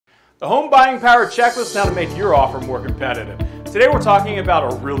The Home Buying Power Checklist, now to make your offer more competitive. Today we're talking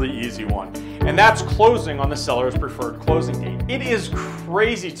about a really easy one, and that's closing on the seller's preferred closing date. It is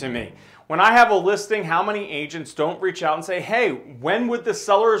crazy to me. When I have a listing, how many agents don't reach out and say, hey, when would the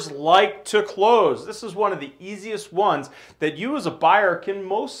sellers like to close? This is one of the easiest ones that you as a buyer can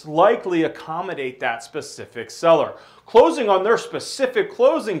most likely accommodate that specific seller. Closing on their specific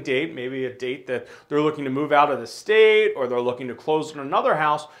closing date, maybe a date that they're looking to move out of the state or they're looking to close on another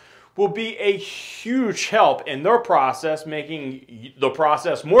house, will be a huge help in their process, making the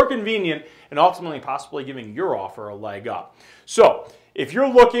process more convenient and ultimately possibly giving your offer a leg up. So if you're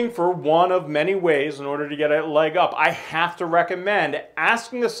looking for one of many ways in order to get a leg up, I have to recommend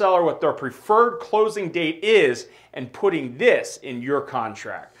asking the seller what their preferred closing date is and putting this in your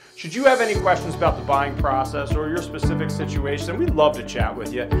contract. Should you have any questions about the buying process or your specific situation, we'd love to chat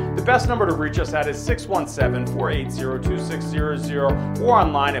with you. The best number to reach us at is 617-480-2600 or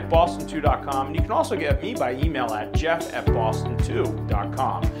online at boston2.com. And you can also get me by email at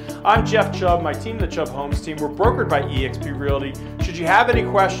jeff@boston2.com. I'm Jeff Chubb, my team, the Chubb Homes team. We're brokered by eXp Realty. Should you have any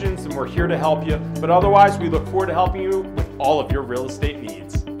questions, then we're here to help you. But otherwise, we look forward to helping you with all of your real estate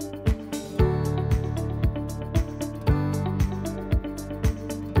needs.